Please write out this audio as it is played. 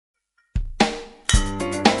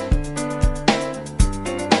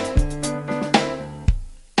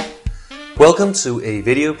Welcome to a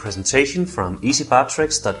video presentation from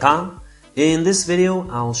EasyBarTricks.com. In this video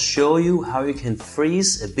I'll show you how you can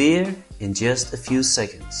freeze a beer in just a few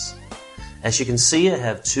seconds. As you can see, I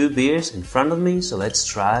have two beers in front of me, so let's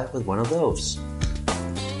try with one of those.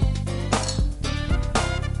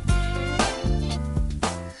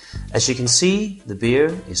 As you can see, the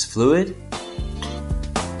beer is fluid,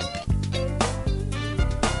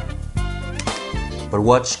 but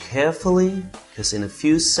watch carefully, because in a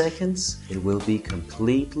few seconds it will be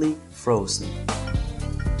completely frozen.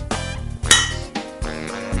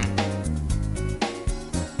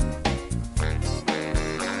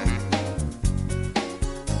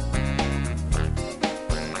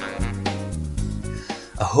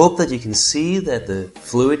 I hope that you can see that the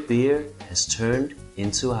fluid beer has turned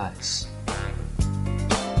into ice.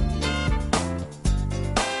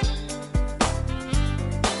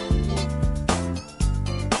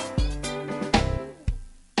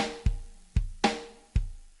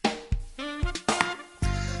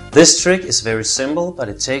 This trick is very simple, but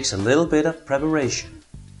it takes a little bit of preparation.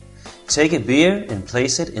 Take a beer and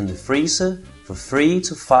place it in the freezer for 3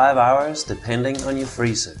 to 5 hours depending on your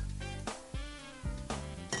freezer.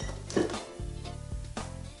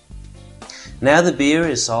 Now the beer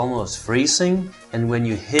is almost freezing, and when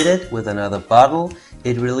you hit it with another bottle,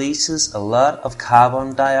 it releases a lot of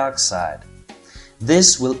carbon dioxide.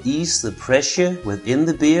 This will ease the pressure within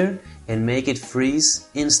the beer and make it freeze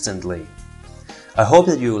instantly. I hope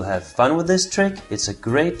that you will have fun with this trick. It's a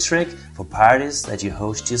great trick for parties that you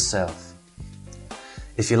host yourself.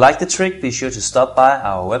 If you like the trick, be sure to stop by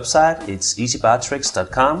our website. It's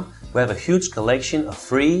EasyBarTricks.com. We have a huge collection of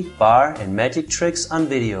free bar and magic tricks on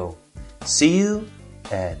video. See you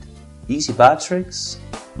at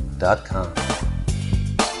EasyBarTricks.com.